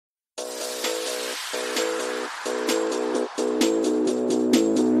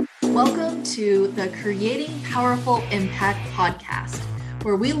Welcome to the Creating Powerful Impact podcast,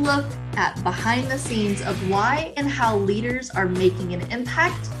 where we look at behind the scenes of why and how leaders are making an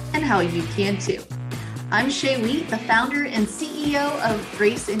impact and how you can too. I'm Shay Wheat, the founder and CEO of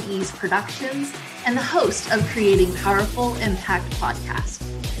Grace and Ease Productions and the host of Creating Powerful Impact podcast.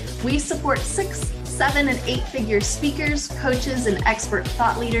 We support 6, 7, and 8-figure speakers, coaches, and expert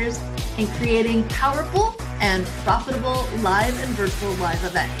thought leaders in creating powerful and profitable live and virtual live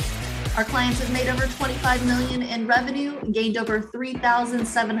events. Our clients have made over $25 million in revenue, gained over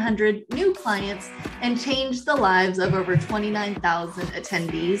 3,700 new clients, and changed the lives of over 29,000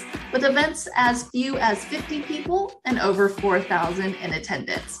 attendees with events as few as 50 people and over 4,000 in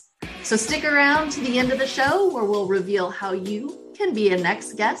attendance. So stick around to the end of the show where we'll reveal how you can be a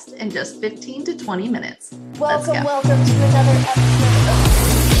next guest in just 15 to 20 minutes. Welcome to another episode of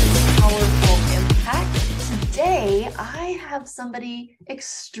Powerful Impact. Today, I have somebody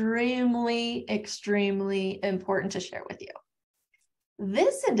extremely important to share with you.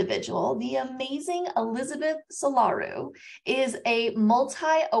 This individual, the amazing Elizabeth Solaru, is a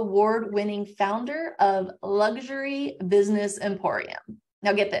multi-award-winning founder of Luxury Business Emporium.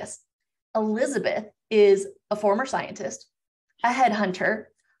 Now get this, Elizabeth is a former scientist, a headhunter,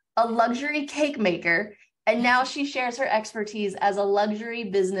 a luxury cake maker, and now she shares her expertise as a luxury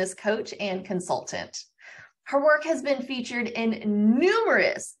business coach and consultant. Her work has been featured in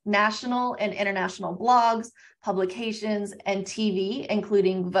numerous national and international blogs, publications, and TV,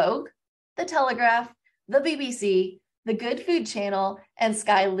 including Vogue, The Telegraph, the BBC, the Good Food Channel, and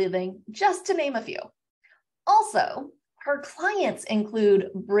Sky Living, just to name a few. Also, her clients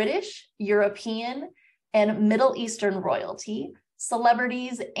include British, European, and Middle Eastern royalty,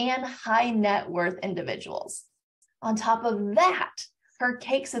 celebrities, and high net worth individuals. On top of that, her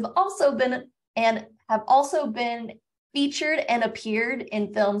cakes have also been featured and appeared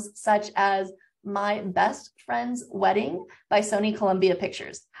in films such as My Best Friend's Wedding by Sony Columbia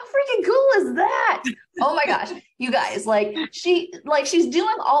Pictures. How freaking cool is that? Oh my gosh, you guys, she's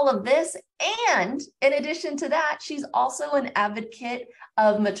doing all of this. And in addition to that, she's also an advocate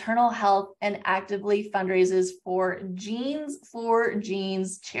of maternal health and actively fundraises for Genes for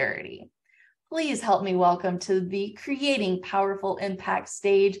Genes charity. Please help me welcome to the Creating Powerful Impact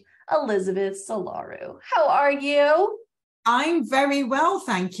stage, Elizabeth Solaru. How are you? I'm very well,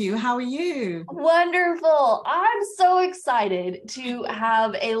 thank you. How are you? Wonderful. I'm so excited to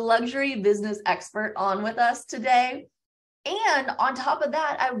have a luxury business expert on with us today. And on top of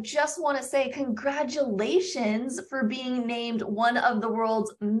that, I just want to say congratulations for being named one of the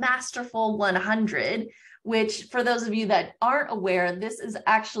world's Masterful 100, which for those of you that aren't aware, this is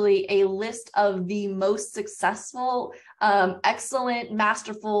actually a list of the most successful, excellent,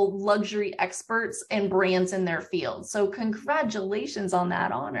 masterful luxury experts and brands in their field. So congratulations on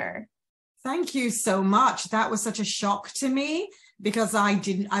that honor. Thank you so much. That was such a shock to me because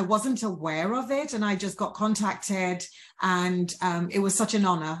I wasn't aware of it, and I just got contacted, and it was such an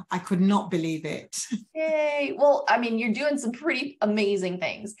honor. I could not believe it. Yay. Well, I mean, you're doing some pretty amazing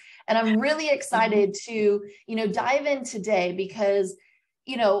things, and I'm really excited to, dive in today because,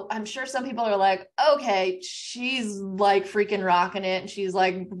 I'm sure some people are like, okay, she's like freaking rocking it, and she's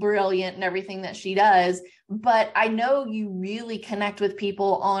like brilliant and everything that she does. But I know you really connect with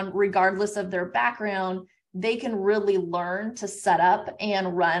people on, regardless of their background, they can really learn to set up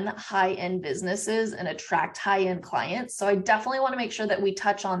and run high-end businesses and attract high-end clients. So I definitely want to make sure that we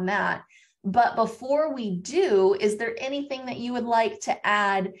touch on that. But before we do, is there anything that you would like to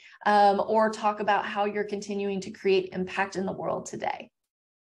add or talk about how you're continuing to create impact in the world today?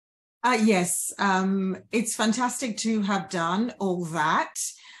 Yes, it's fantastic to have done all that.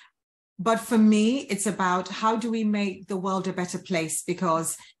 But for me, it's about how do we make the world a better place,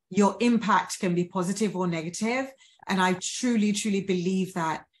 because your impact can be positive or negative. And I truly believe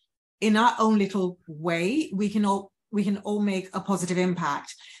that in our own little way, we can all make a positive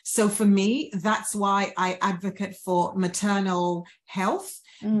impact. So for me, that's why I advocate for maternal health,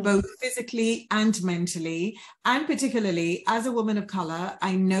 both physically and mentally. And particularly as a woman of color,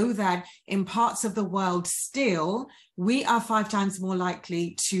 I know that in parts of the world still, we are 5 times more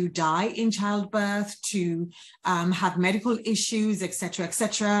likely to die in childbirth, to have medical issues, etc.,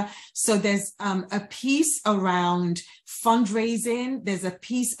 etc. So there's a piece around fundraising, there's a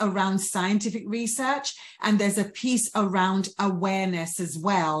piece around scientific research, and there's a piece around awareness as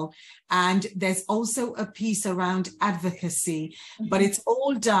well. And there's also a piece around advocacy, but it's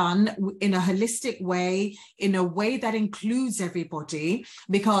all done in a holistic way, in a way that includes everybody,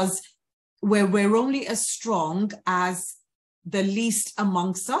 because we're only as strong as the least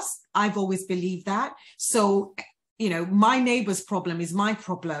amongst us. I've always believed that. So my neighbor's problem is my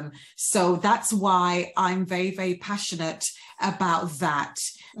problem. So that's why I'm very, very passionate about that.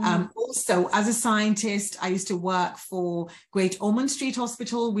 Also, as a scientist, I used to work for Great Ormond Street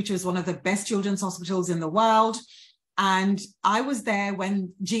Hospital, which was one of the best children's hospitals in the world. And I was there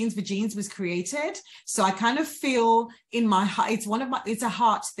when Genes for Genes was created. So I kind of feel in my heart, it's a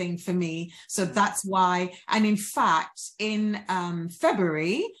heart thing for me. So that's why. And in fact, in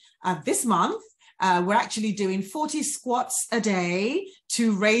February this month, we're actually doing 40 squats a day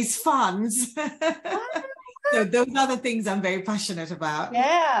to raise funds. So those are the things I'm very passionate about.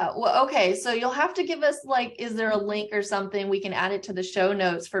 Yeah. Well, okay. So you'll have to give us is there a link or something we can add it to the show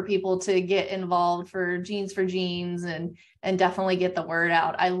notes for people to get involved for Genes for Genes and definitely get the word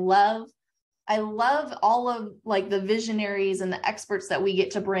out. I love all of the visionaries and the experts that we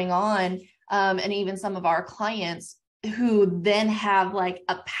get to bring on, and even some of our clients who then have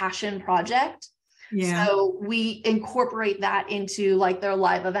a passion project. Yeah. So we incorporate that into their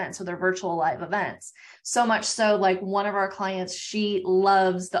live events, so their virtual live events. So much so, one of our clients, she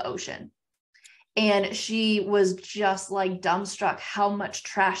loves the ocean, and she was just dumbstruck how much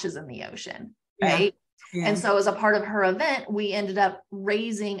trash is in the ocean. Right. Yeah. And so as a part of her event, we ended up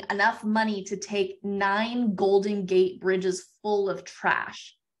raising enough money to take 9 Golden Gate bridges full of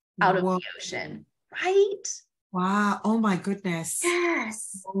trash out of the ocean. Right. Wow. Oh my goodness.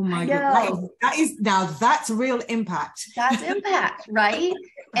 Yes. Oh my goodness. That's real impact. That's impact, right?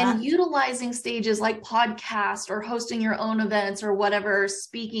 And utilizing stages like podcast or hosting your own events or whatever,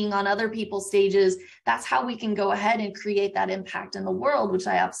 speaking on other people's stages. That's how we can go ahead and create that impact in the world, which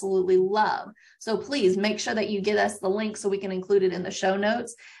I absolutely love. So please make sure that you get us the link so we can include it in the show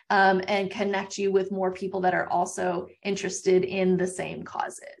notes, and connect you with more people that are also interested in the same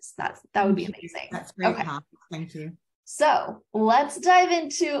causes. That would be amazing. That's great. Okay. Thank you. So let's dive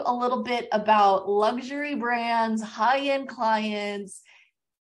into a little bit about luxury brands, high-end clients.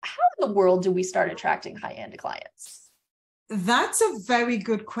 How in the world do we start attracting high-end clients? That's a very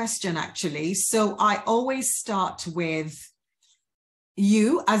good question, actually. So I always start with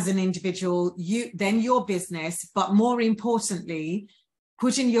you as an individual, then your business, but more importantly,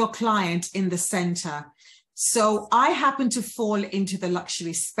 putting your client in the center. So I happen to fall into the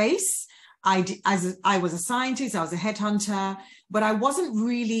luxury space. I was a scientist, I was a headhunter, but I wasn't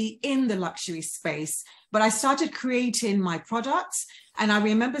really in the luxury space. But I started creating my products. And I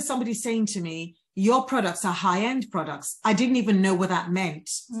remember somebody saying to me, your products are high-end products. I didn't even know what that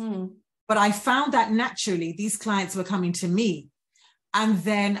meant. But I found that naturally these clients were coming to me. And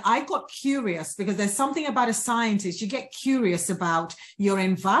then I got curious, because there's something about a scientist, you get curious about your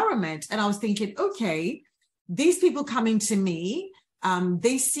environment. And I was thinking, okay, these people coming to me,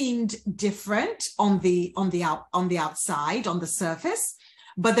 they seemed different on the outside, on the surface,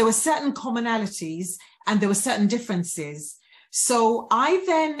 but there were certain commonalities and there were certain differences. So I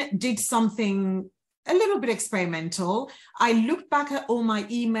then did something a little bit experimental. I looked back at all my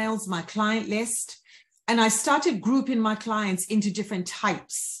emails, my client list, and I started grouping my clients into different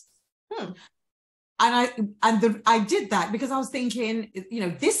types. And I did that because I was thinking,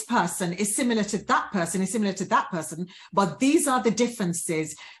 this person is similar to that person, is similar to that person, but these are the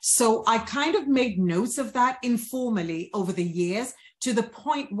differences. So I kind of made notes of that informally over the years, to the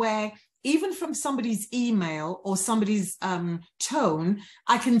point where even from somebody's email or somebody's tone,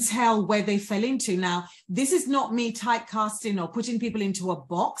 I can tell where they fell into. Now, this is not me typecasting or putting people into a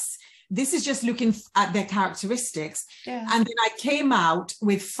box. This is just looking at their characteristics. Yeah. And then I came out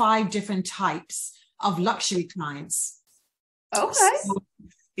with 5 different types of luxury clients. Okay. So,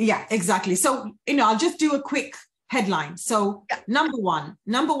 yeah, exactly. So, I'll just do a quick headline. So number one,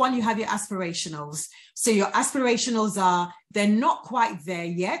 you have your aspirationals. So your aspirationals they're not quite there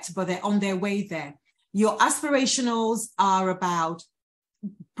yet, but they're on their way there. Your aspirationals are about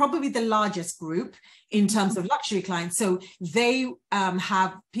probably the largest group in terms of luxury clients. So they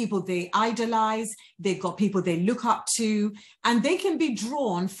have people they idolize, they've got people they look up to, and they can be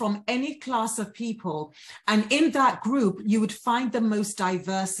drawn from any class of people. And in that group, you would find the most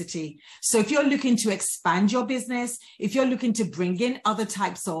diversity. So if you're looking to expand your business, if you're looking to bring in other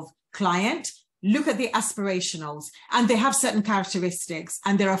types of client, look at the aspirationals, and they have certain characteristics.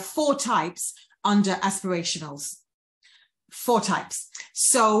 And there are 4 types under aspirationals. 4 types.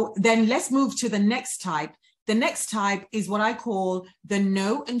 So then let's move to the next type. The next type is what I call the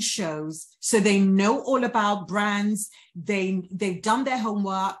know and shows. So they know all about brands. They've done their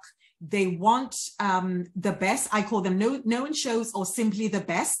homework. They want the best. I call them know and shows, or simply the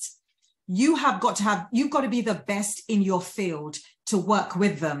best. You've got to be the best in your field to work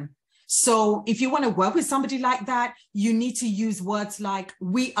with them. So if you want to work with somebody like that, you need to use words like,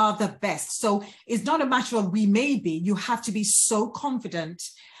 we are the best. So it's not a matter of we may be, you have to be so confident,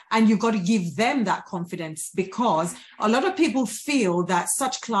 and you've got to give them that confidence, because a lot of people feel that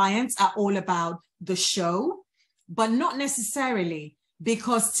such clients are all about the show, but not necessarily,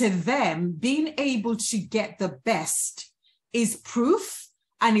 because to them, being able to get the best is proof,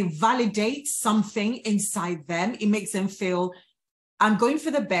 and it validates something inside them. It makes them feel, I'm going for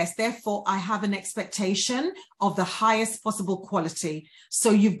the best, therefore I have an expectation of the highest possible quality.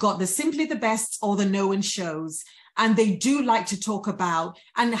 So you've got the simply the best or the no one shows. And they do like to talk about,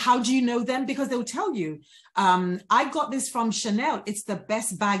 and how do you know them? Because they'll tell you, I got this from Chanel. It's the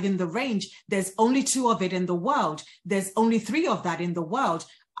best bag in the range. There's only 2 of it in the world. There's only 3 of that in the world.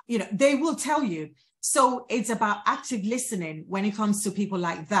 You know, they will tell you. So it's about active listening when it comes to people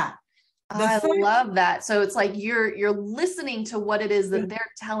like that. I love that. So it's like you're listening to what it is that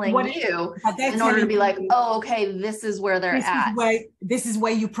they're telling you in order to be like, oh, okay, this is where they're at. This is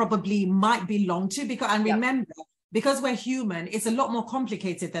where you probably might belong to, because, and remember, because we're human, it's a lot more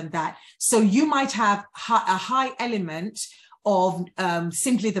complicated than that. So you might have a high element of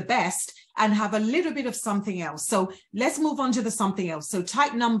simply the best and have a little bit of something else. So let's move on to the something else. So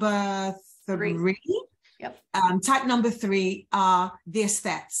type number 3. Yep. Type number 3 are the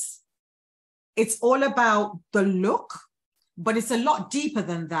aesthetics. It's all about the look, but it's a lot deeper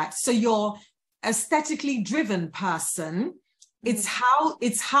than that. So your aesthetically driven person, it's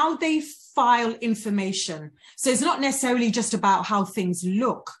how they file information. So it's not necessarily just about how things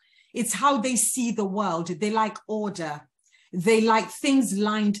look. It's how they see the world. They like order. They like things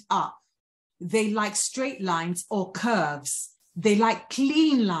lined up. They like straight lines or curves. They like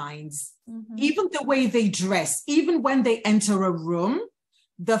clean lines. Even the way they dress, even when they enter a room,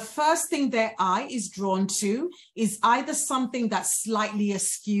 the first thing their eye is drawn to is either something that's slightly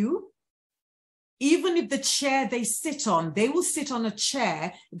askew. Even if the chair they sit on, they will sit on a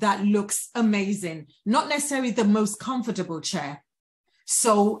chair that looks amazing, not necessarily the most comfortable chair.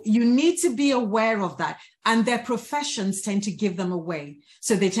 So you need to be aware of that. And their professions tend to give them away.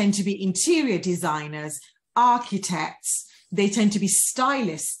 So they tend to be interior designers, architects, they tend to be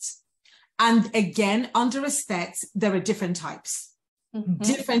stylists. And again, under aesthetics, there are different types,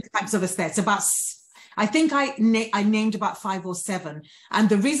 different types of aesthetics. I think I named about 5 or 7. And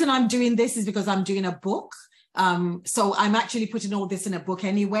the reason I'm doing this is because I'm doing a book. So I'm actually putting all this in a book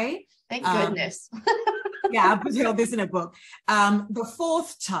anyway. Thank goodness. Yeah, I'm putting all this in a book. The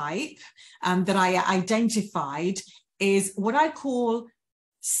 4th type that I identified is what I call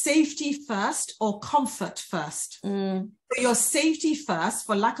safety first or comfort first. So your safety first,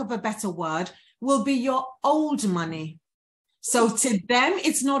 for lack of a better word, will be your old money. So to them,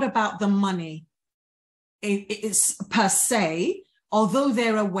 it's not about the money. It's per se, although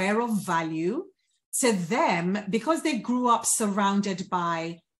they're aware of value, to them, because they grew up surrounded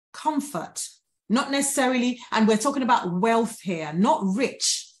by comfort, not necessarily, and we're talking about wealth here, not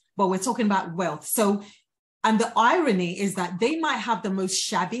rich, but we're talking about wealth. So, and the irony is that they might have the most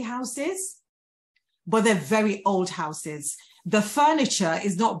shabby houses, but they're very old houses. The furniture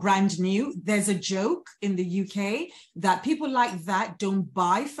is not brand new. There's a joke in the UK that people like that don't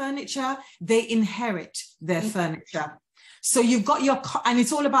buy furniture, they inherit their furniture. So you've got your, and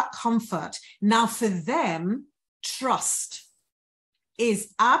it's all about comfort. Now for them, trust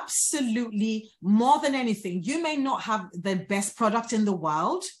is absolutely more than anything. You may not have the best product in the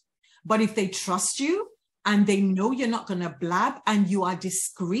world, but if they trust you and they know you're not going to blab and you are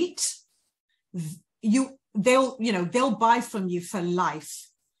discreet, they'll buy from you for life.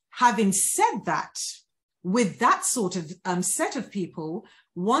 Having said that, with that sort of set of people,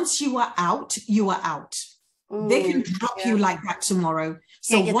 once you are out, you are out. Ooh, they can drop you like that tomorrow.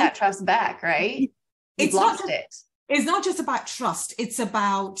 So can't get that trust back, right? You've lost it. It's not just about trust. It's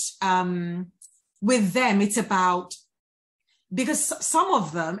about, with them, it's about, because some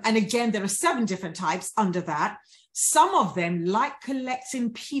of them, and again, there are 7 different types under that. Some of them like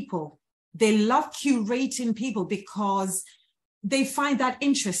collecting people. They love curating people because they find that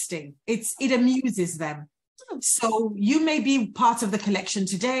interesting. It amuses them. So you may be part of the collection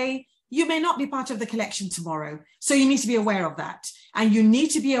today. You may not be part of the collection tomorrow. So you need to be aware of that. And you need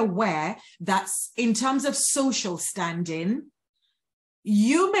to be aware that in terms of social standing,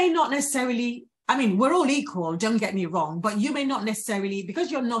 you may not necessarily, I mean, we're all equal, don't get me wrong, but you may not necessarily, because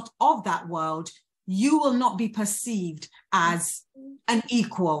you're not of that world, you will not be perceived as an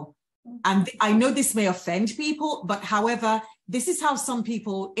equal. And I know this may offend people, but however, this is how some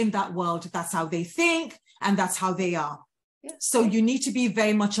people in that world, that's how they think, and that's how they are. Yeah. So you need to be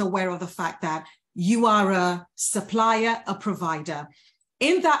very much aware of the fact that you are a supplier, a provider.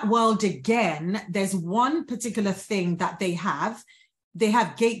 in that world, again, there's one particular thing that they have. They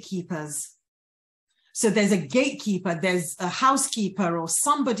have gatekeepers. So there's a gatekeeper, there's a housekeeper or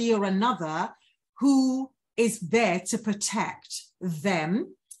somebody or another who is there to protect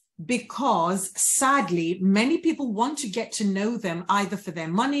them, because sadly, many people want to get to know them either for their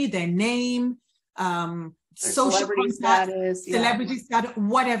money, their name, social celebrity status, celebrity status,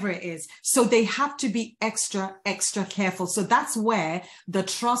 whatever it is. So they have to be extra careful. So that's where the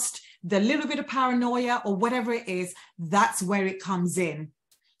trust, the little bit of paranoia or whatever it is, that's where it comes in.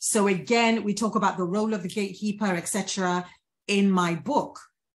 So again, we talk about the role of the gatekeeper, etc., in my book.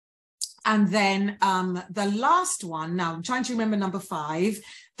 And then the last one, now I'm trying to remember number 5,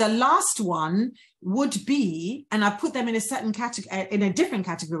 the last one would be, and I put them in a certain category, in a different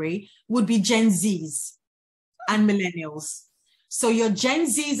category, would be Gen Zs and millennials. So your Gen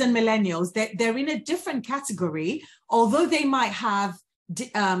Zs and millennials, they're in a different category, although they might have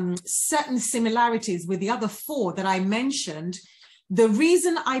certain similarities with the other 4 that I mentioned. The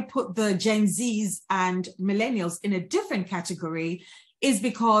reason I put the Gen Zs and millennials in a different category is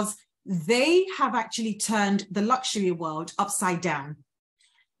because they have actually turned the luxury world upside down.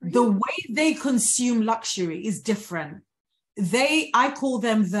 The way they consume luxury is different. I call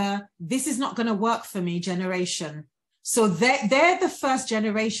them this is not going to work for me generation. So they're the first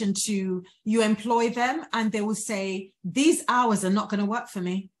generation to, you employ them and they will say, these hours are not going to work for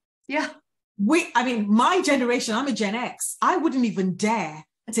me. Yeah. I mean, my generation, I'm a Gen X. I wouldn't even dare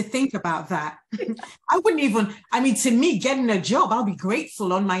to think about that. I wouldn't even, to me, getting a job, I'll be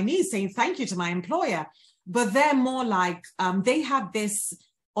grateful on my knees saying thank you to my employer. But they're more like, they have this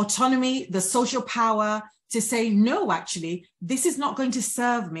autonomy, the social power to say, no, actually, this is not going to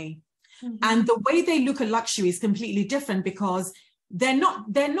serve me. Mm-hmm. And the way they look at luxury is completely different, because they're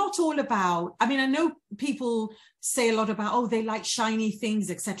not all about, I know people say a lot about, oh, they like shiny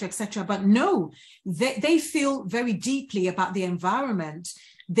things, etc., but no, they feel very deeply about the environment.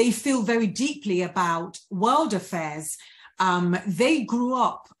 They feel very deeply about world affairs. They grew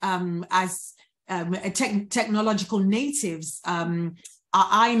up as technological natives.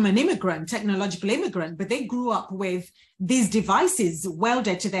 I'm an immigrant, technological immigrant, but they grew up with these devices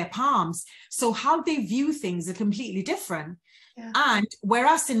welded to their palms. So how they view things are completely different. Yeah. And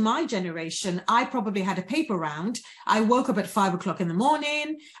whereas in my generation, I probably had a paper round. I woke up at 5 o'clock in the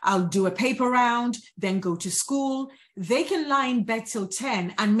morning. I'll do a paper round, then go to school. They can lie in bed till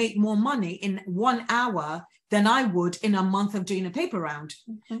 10 and make more money in 1 hour than I would in a month of doing a paper round.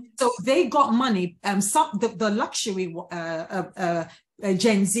 Mm-hmm. So they got money. The luxury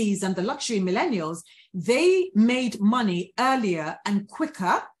Gen Zs and the luxury millennials, they made money earlier and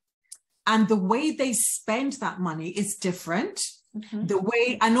quicker. And the way they spend that money is different. Mm-hmm. The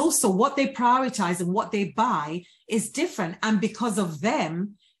way, and also what they prioritize and what they buy is different. And because of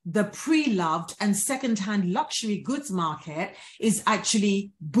them, the pre-loved and secondhand luxury goods market is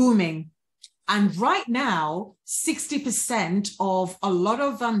actually booming. And right now, 60% of a lot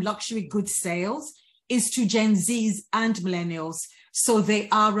of luxury goods sales is to Gen Zs and millennials. So they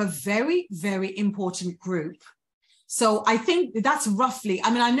are a very, very important group. So I think that's roughly,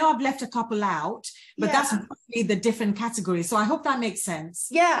 I know I've left a couple out, but that's roughly the different categories. So I hope that makes sense.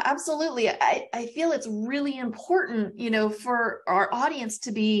 Yeah, absolutely. I feel it's really important, for our audience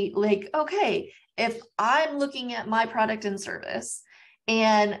to be like, okay, if I'm looking at my product and service,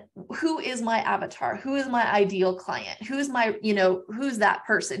 and who is my avatar? Who is my ideal client? Who's my, who's that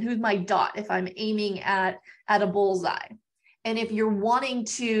person? Who's my dot if I'm aiming at a bullseye? And if you're wanting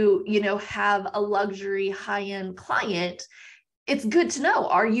to, have a luxury high-end client, it's good to know,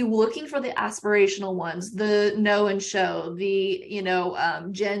 are you looking for the aspirational ones, the know and show, the,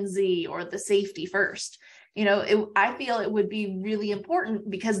 Gen Z, or the safety first? I feel it would be really important,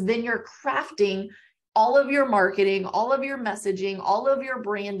 because then you're crafting all of your marketing, all of your messaging, all of your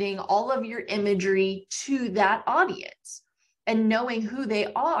branding, all of your imagery to that audience. And knowing who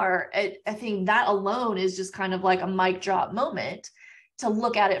they are, I think that alone is just kind of like a mic drop moment to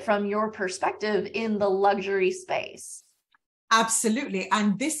look at it from your perspective in the luxury space. Absolutely.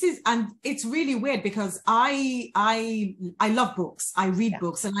 And it's really weird, because I love books. I read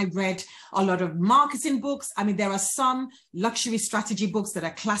books, and I read a lot of marketing books. There are some luxury strategy books that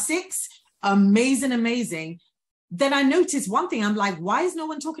are classics, amazing. Then I noticed one thing. I'm like, why is no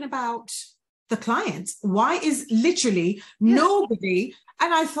one talking about the client? Why is literally nobody?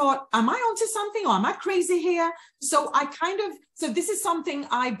 And I thought, am I onto something, or am I crazy here? So so this is something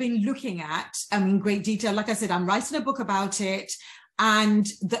I've been looking at in great detail. Like I said, I'm writing a book about it. And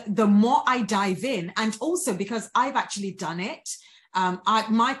the more I dive in, and also because I've actually done it,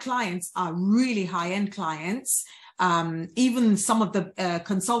 my clients are really high-end clients. even some of the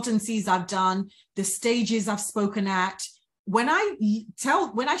consultancies I've done, the stages I've spoken at. When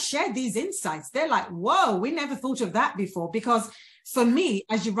I share these insights, they're like, whoa, we never thought of that before. Because for me,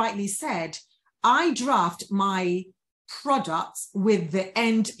 as you rightly said, I draft my products with the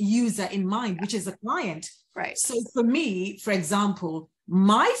end user in mind, which is a client. Right. So for me, for example,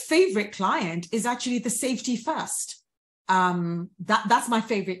 my favorite client is actually the safety first. That's my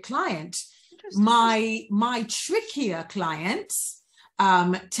favorite client. My trickier clients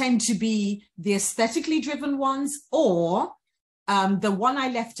tend to be the aesthetically driven ones, or the one I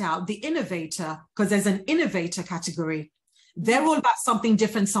left out, the innovator, because there's an innovator category. They're all about something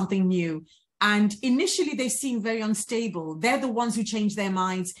different, something new. And initially they seem very unstable. They're the ones who change their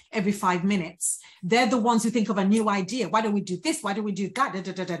minds every 5 minutes. They're the ones who think of a new idea. Why don't we do this? Why don't we do that? Da,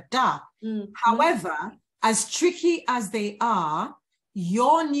 da, da, da, da. Mm-hmm. However, as tricky as they are,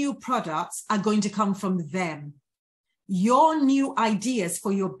 your new products are going to come from them. Your new ideas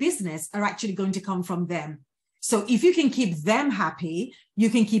for your business are actually going to come from them. So if you can keep them happy, you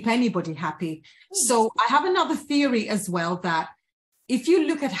can keep anybody happy. So I have another theory as well, that if you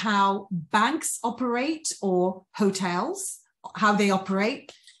look at how banks operate or hotels, how they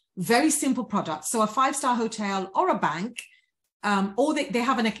operate, very simple products. So a 5-star hotel or a bank, or they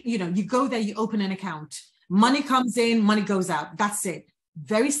have you go there, you open an account, money comes in, money goes out. That's it.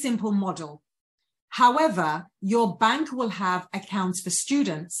 Very simple model. However, your bank will have accounts for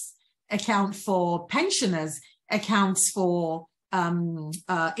students, account for pensioners, accounts for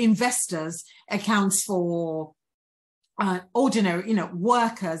investors, accounts for ordinary,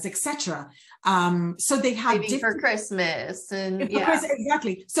 workers, etc. So they have maybe for Christmas and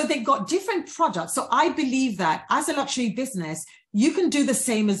exactly. So they've got different products. So I believe that as a luxury business, you can do the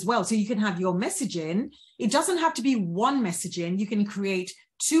same as well. So you can have your messaging. It doesn't have to be one messaging. You can create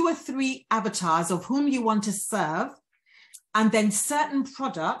 2 or 3 avatars of whom you want to serve, and then certain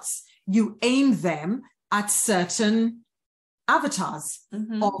products, you aim them at certain avatars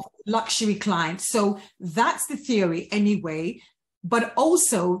of luxury clients. So that's the theory anyway. But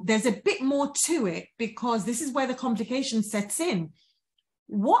also there's a bit more to it, because this is where the complication sets in.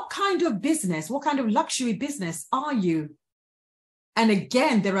 What kind of business, what kind of luxury business are you? And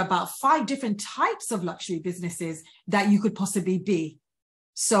again, there are about 5 different types of luxury businesses that you could possibly be.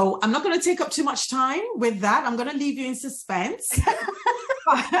 So I'm not going to take up too much time with that. I'm going to leave you in suspense.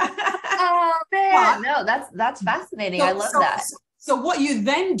 Oh man, no, that's fascinating. I love that. So what you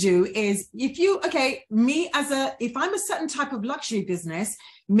then do is, if I'm a certain type of luxury business,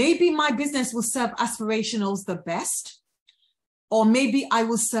 maybe my business will serve aspirationals the best, or maybe I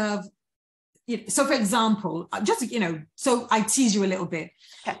will serve. So for example, so I tease you a little bit.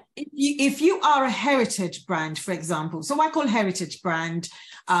 Okay. If you are a heritage brand, for example, so I call heritage brand,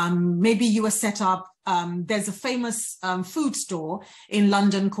 maybe you are set up, there's a famous food store in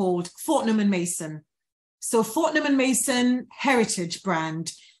London called Fortnum & Mason. So Fortnum & Mason heritage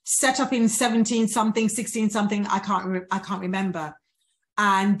brand, set up in 17 something, 16 something, I can't remember.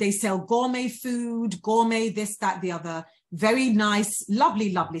 And they sell gourmet food, gourmet, this, that, the other. Very nice,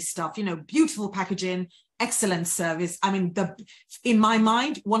 lovely, lovely stuff, beautiful packaging, excellent service. I mean, in my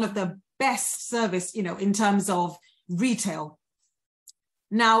mind, one of the best service, in terms of retail.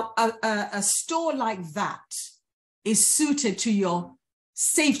 Now, a store like that is suited to your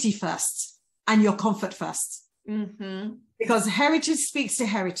safety first and your comfort first. Mm-hmm. Because heritage speaks to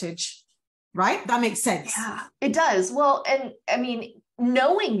heritage, right? That makes sense. Yeah, it does. Well, and I mean,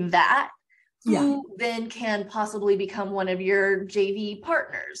 knowing that, who then can possibly become one of your JV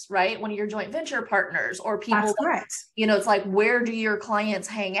partners, right? One of your joint venture partners, or people. That's correct. It's like, where do your clients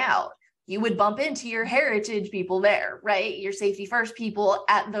hang out? You would bump into your heritage people there, right? Your safety first people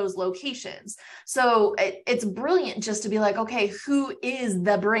at those locations. So it's brilliant just to be like, okay, who is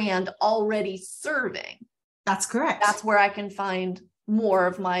the brand already serving? That's correct. That's where I can find more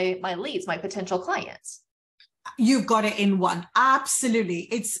of my leads, my potential clients. You've got it in one. Absolutely.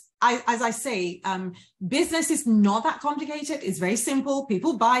 As I say, business is not that complicated. It's very simple.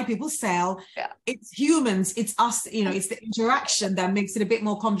 People buy, people sell. Yeah. It's humans. It's us. It's the interaction that makes it a bit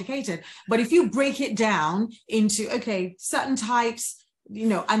more complicated. But if you break it down into, certain types,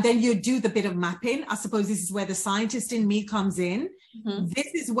 and then you do the bit of mapping, I suppose this is where the scientist in me comes in. Mm-hmm.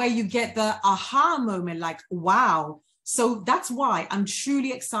 This is where you get the aha moment, like, wow. So that's why I'm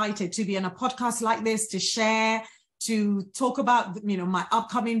truly excited to be on a podcast like this, to share, to talk about, my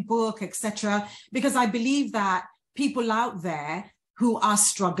upcoming book, etc. Because I believe that people out there who are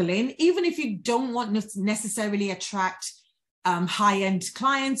struggling, even if you don't want to necessarily attract high-end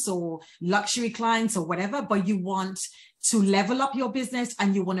clients or luxury clients or whatever, but you want to level up your business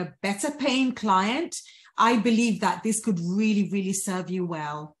and you want a better paying client, I believe that this could really, really serve you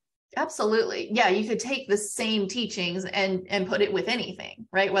well. Absolutely. Yeah, you could take the same teachings and put it with anything,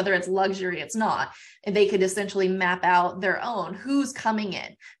 right? Whether it's luxury, it's not. And they could essentially map out their own, who's coming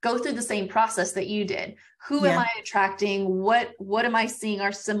in, go through the same process that you did. Who am I attracting? What am I seeing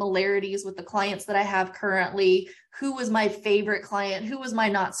are similarities with the clients that I have currently? Who was my favorite client? Who was my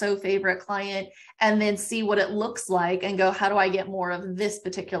not so favorite client? And then see what it looks like and go, how do I get more of this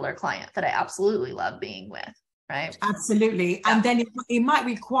particular client that I absolutely love being with? Right. Absolutely. Yeah. And then it might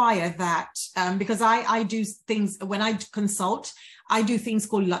require that because I do things when I consult, I do things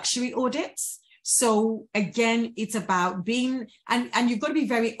called luxury audits. So again, it's about being, and you've got to be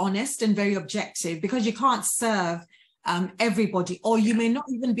very honest and very objective, because you can't serve everybody, or you may not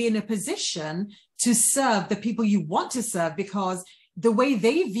even be in a position to serve the people you want to serve, because the way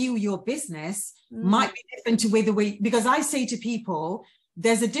they view your business might be different to the way, because I say to people,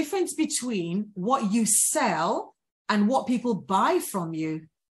 there's a difference between what you sell and what people buy from you.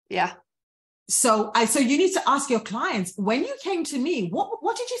 Yeah. So you need to ask your clients, when you came to me,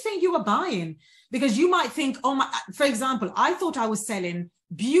 what did you think you were buying? Because you might think, for example, I thought I was selling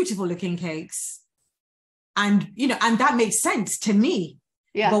beautiful looking cakes. And, and that makes sense to me.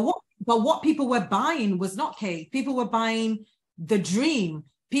 Yeah. But what people were buying was not cake. People were buying the dream.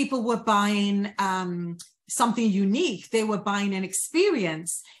 People were buying, something unique. They were buying an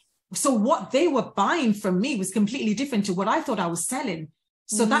experience. So what they were buying from me was completely different to what I thought I was selling.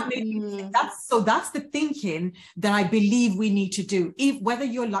 So that made me, that's the thinking that I believe we need to do, whether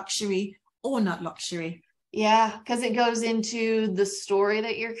you're luxury or not luxury. Yeah, because it goes into the story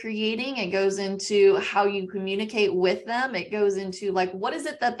that you're creating. It goes into how you communicate with them. It goes into like, what is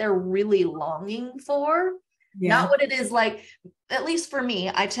it that they're really longing for? Yeah. Not what it is like. At least for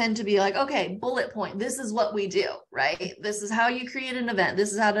me, I tend to be like, okay, bullet point. This is what we do, right? This is how you create an event.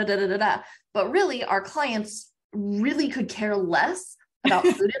 This is how da. But really, our clients really could care less about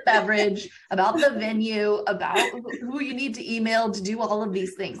food and beverage, about the venue, about who you need to email to do all of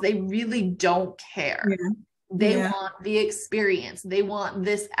these things. They really don't care. Yeah. They want the experience. They want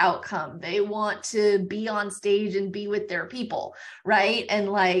this outcome. They want to be on stage and be with their people, right? And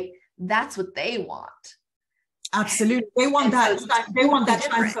like, that's what they want. Absolutely. They want that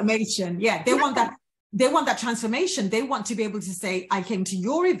transformation. Yeah. They want that transformation. They want to be able to say, I came to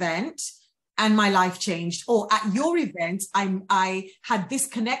your event and my life changed, or at your event, I had this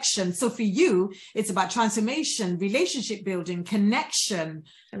connection. So for you, it's about transformation, relationship building, connection,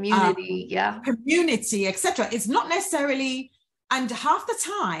 community, etc. It's not necessarily, and half the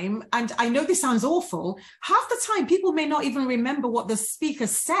time, and I know this sounds awful, half the time people may not even remember what the speaker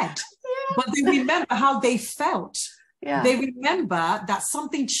said, but they remember how they felt. Yeah. They remember that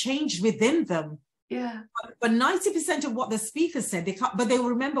something changed within them. Yeah. But 90% of what the speaker said, but they will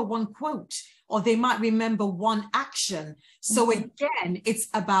remember one quote, or they might remember one action. So again, it's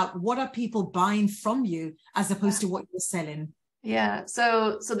about what are people buying from you as opposed to what you're selling. Yeah.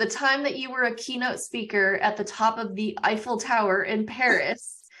 So the time that you were a keynote speaker at the top of the Eiffel Tower in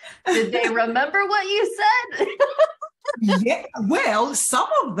Paris, did they remember what you said? Yeah, well, some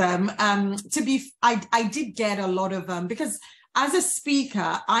of them, I did get a lot of because as a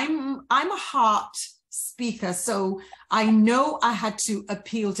speaker, I'm a heart speaker, so I know I had to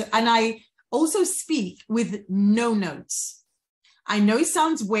appeal to, and I also speak with no notes. I know it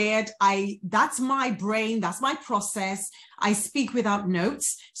sounds weird. That's my brain, that's my process. I speak without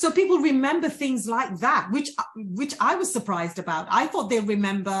notes. So people remember things like that, which I was surprised about. I thought they'd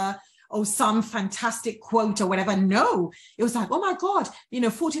remember, some fantastic quote or whatever. No, it was like, oh my God,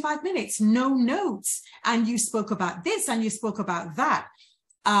 45 minutes, no notes. And you spoke about this and you spoke about that.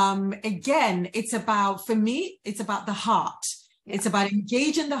 Again, for me, it's about the heart. Yeah. It's about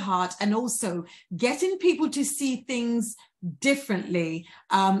engaging the heart and also getting people to see things differently.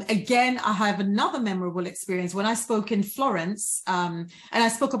 Again, I have another memorable experience when I spoke in Florence, and I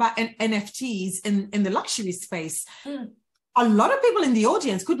spoke about NFTs in the luxury space. A lot of people in the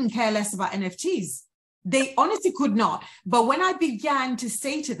audience couldn't care less about NFTs. They honestly could not. But when I began to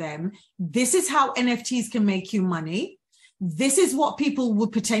say to them, this is how NFTs can make you money. This is what people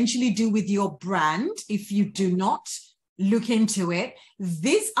would potentially do with your brand if you do not look into it.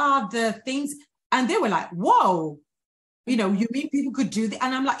 These are the things. And they were like, whoa, you mean people could do that?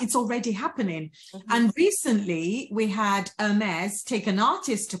 And I'm like, it's already happening. And recently we had Hermes take an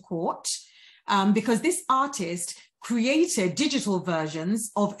artist to court because this artist created digital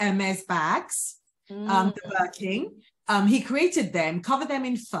versions of Hermes bags, the Birkin. He created them, covered them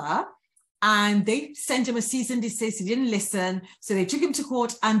in fur, and they sent him a cease and desist. He didn't listen. So they took him to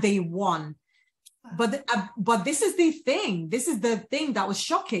court and they won. But this is the thing. This is the thing that was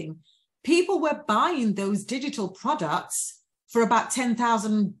shocking. people were buying those digital products for about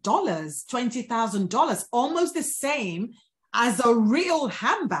 $10,000, $20,000, almost the same as a real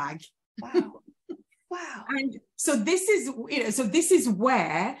handbag. Wow. Wow. And so this is, this is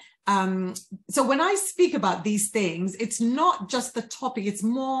where, so when I speak about these things, it's not just the topic, it's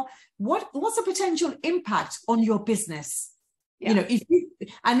more, what's the potential impact on your business? Yeah.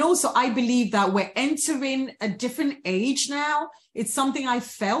 And also I believe that we're entering a different age now. It's something I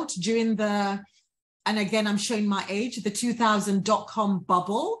felt during and again, I'm showing my age, the 2000 .com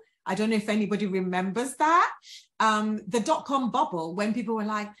bubble. I don't know if anybody remembers that. The .com bubble, when people were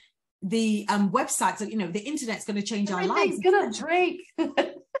like, the websites, the internet's going to change our lives. Everything's going to break.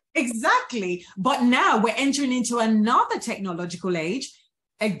 Exactly. But now we're entering into another technological age.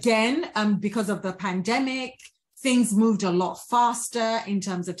 Again, because of the pandemic, things moved a lot faster in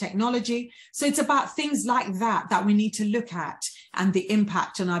terms of technology. So it's about things like that we need to look at and the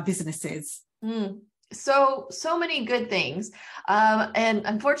impact on our businesses. So many good things. And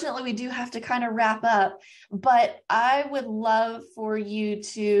unfortunately, we do have to kind of wrap up, but I would love for you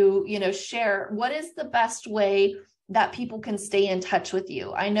to, share what is the best way that people can stay in touch with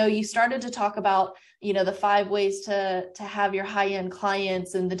you. I know you started to talk about, the 5 ways to have your high-end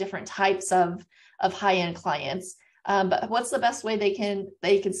clients and the different types of high-end clients. But what's the best way they can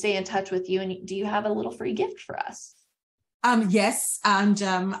stay in touch with you? And do you have a little free gift for us? Yes. And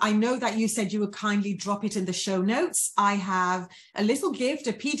I know that you said you would kindly drop it in the show notes. I have a little gift,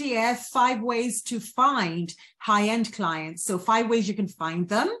 a PDF, 5 ways to find high-end clients. So 5 ways you can find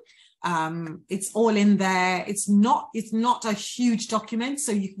them. It's all in there. It's not a huge document,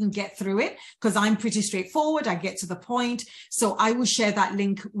 so you can get through it because I'm pretty straightforward. I get to the point. So I will share that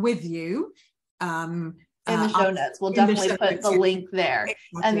link with you. In the show notes. We'll definitely put the link there.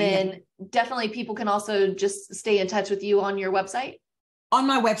 Exactly, and then definitely people can also just stay in touch with you on your website. On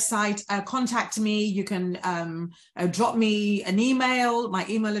my website, contact me. You can drop me an email. My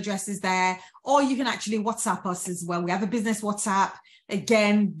email address is there. Or you can actually WhatsApp us as well. We have a business WhatsApp.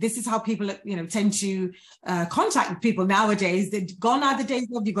 Again, this is how people, tend to contact people nowadays. They've gone out the days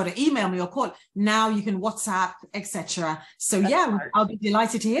of you've got to email me or call. Now you can WhatsApp, etc. So that's smart. I'll be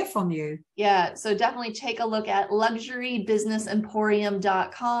delighted to hear from you. Yeah, so definitely take a look at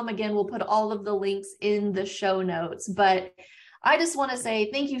luxurybusinessemporium.com. Again, we'll put all of the links in the show notes. But I just want to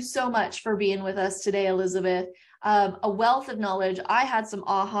say thank you so much for being with us today, Elizabeth. A wealth of knowledge. I had some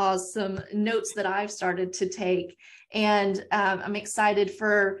ahas, some notes that I've started to take. And I'm excited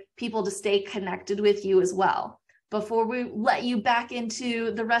for people to stay connected with you as well. Before we let you back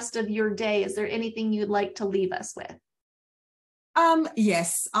into the rest of your day, is there anything you'd like to leave us with?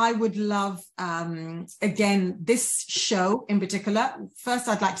 Yes, I would love, again, this show in particular. First,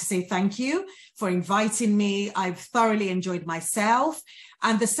 I'd like to say thank you for inviting me. I've thoroughly enjoyed myself.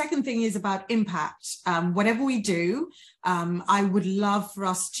 And the second thing is about impact. Whatever we do, I would love for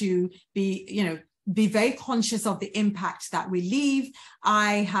us to be very conscious of the impact that we leave.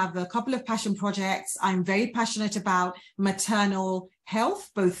 I have a couple of passion projects. I'm very passionate about maternal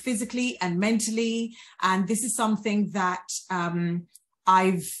health, both physically and mentally. And this is something that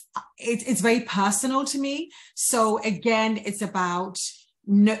it's very personal to me. So again, it's about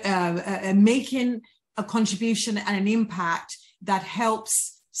making a contribution and an impact that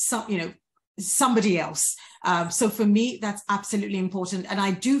helps somebody else. So for me, that's absolutely important. And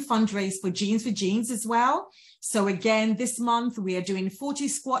I do fundraise for Jeans as well. So again, this month we are doing 40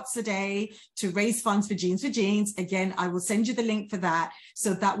 squats a day to raise funds for Jeans. Again, I will send you the link for that.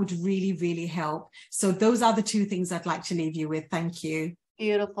 So that would really, really help. So those are the 2 things I'd like to leave you with. Thank you.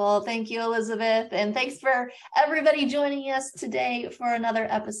 Beautiful. Thank you, Elizabeth. And thanks for everybody joining us today for another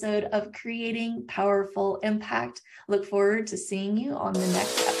episode of Creating Powerful Impact. Look forward to seeing you on the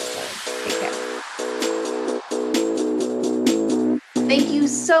next episode. Take care. Thank you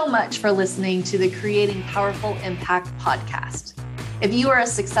so much for listening to the Creating Powerful Impact podcast. If you are a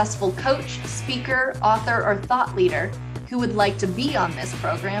successful coach, speaker, author, or thought leader who would like to be on this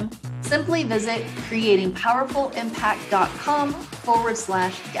program, simply visit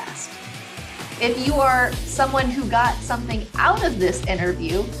creatingpowerfulimpact.com/guest. If you are someone who got something out of this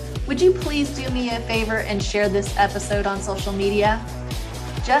interview, would you please do me a favor and share this episode on social media?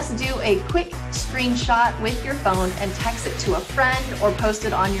 Just do a quick screenshot with your phone and text it to a friend or post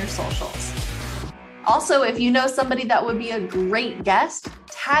it on your socials. Also, if you know somebody that would be a great guest,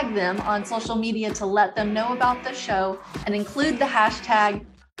 tag them on social media to let them know about the show and include the hashtag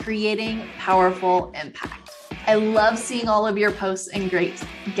Creating Powerful Impact. I love seeing all of your posts and great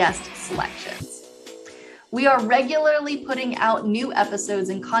guest selections. We are regularly putting out new episodes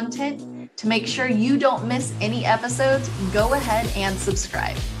and content. To make sure you don't miss any episodes, go ahead and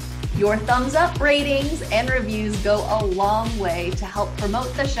subscribe. Your thumbs up, ratings, and reviews go a long way to help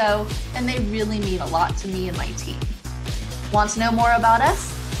promote the show, and they really mean a lot to me and my team. Want to know more about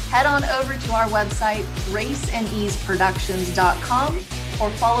us? Head on over to our website, graceandeaseproductions.com,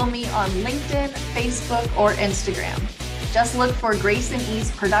 or follow me on LinkedIn, Facebook, or Instagram. Just look for Grace and Ease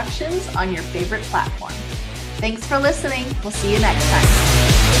Productions on your favorite platform. Thanks for listening. We'll see you next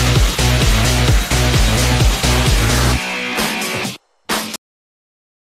time.